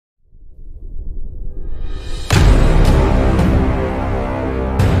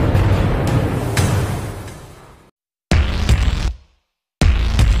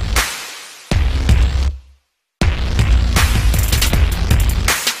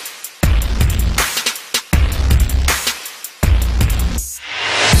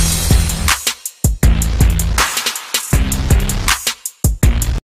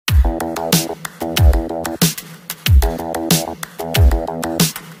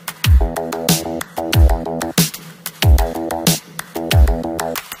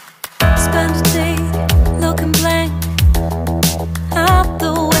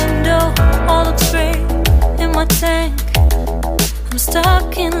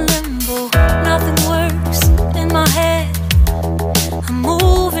limbo, nothing works in my head. I'm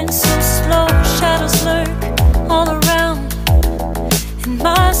moving so slow, shadows lurk all around. In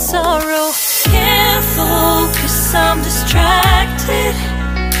my sorrow, can't focus, I'm distracted,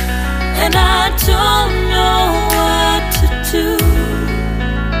 and I don't know what to do.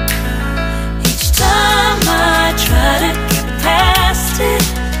 Each time I try to get past it,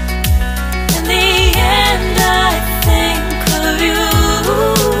 in the end I think of you.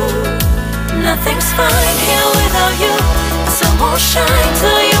 Nothing's fine here without you. The sun won't shine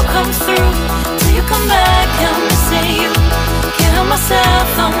till you come through, till you come back. I'm missing you. Can't help myself,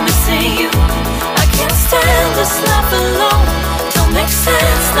 I'm missing you. I can't stand this life alone. Don't make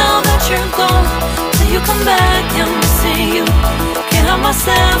sense now that you're gone. Till you come back, I'm missing you. Can't help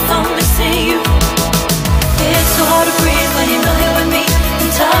myself, I'm missing you. It's so hard to breathe when you're not here with me. And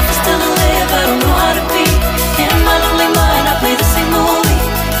tough is still to live, I don't know how to be. In my lonely mind, I play the same movie.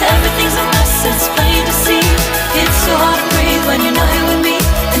 Everything's a mess, it's plain to see. It's so hard to breathe when you're not here with me.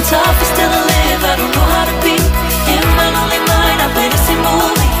 And tough is still to live, I don't know how to be. In my lonely mind, I play the same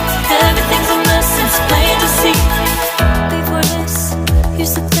movie. Everything's a mess, it's plain to see. Before this,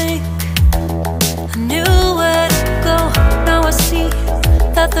 used to think I knew where to go. Now I see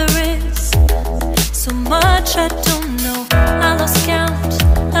that there is so much I don't know. I lost count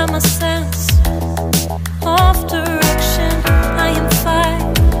at my sense of direction. I am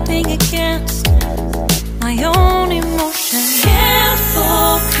fighting against my own emotion. Can't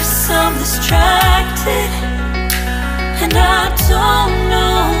focus, I'm distracted, and I don't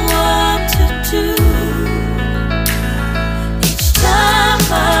know what to do. Each time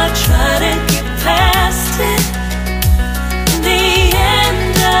I try to get past it, in the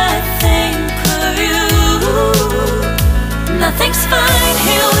end I think of you. Nothing's fine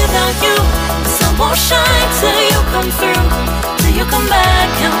here without you. The sun won't shine till you come through, till you come back.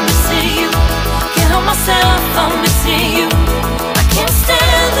 I'm missing you. Can't help myself, I'm missing you. I can't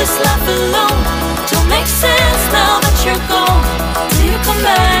stand this life alone. Don't make sense now that you're gone. Till you come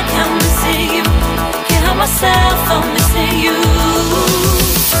back, I'm missing you. Can't help myself, I'm missing you.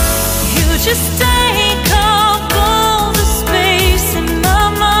 You just take up all the space in my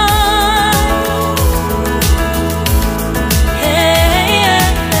mind. Hey,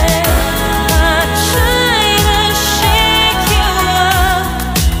 I try to shake you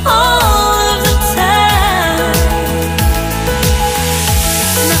up all of the time.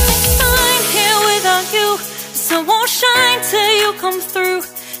 Nothing's fine here without you. The sun won't shine till you come through,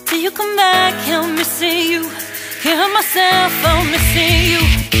 till you come back. I'm missing you. Can't help myself, I'm missing you.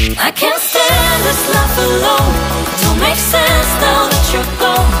 I can't stand this life alone. Don't make sense now that you're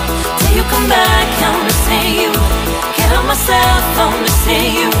gone. Till you come back, I'm missing you. Can't help myself, I'm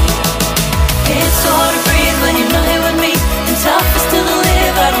missing you. It's so hard to breathe when you're not here with me. And tough is still to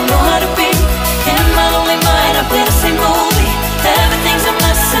live, I don't know how to be. In my lonely mind, I play the same movie. Everything's a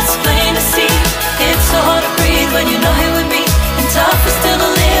mess, it's plain to see. It's so hard to breathe when you're not here with me. And tough is still to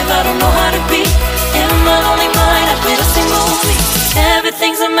live, I don't know how to be. In my lonely mind, I play the same movie.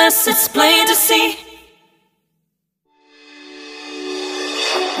 Everything's a mess, it's plain to see.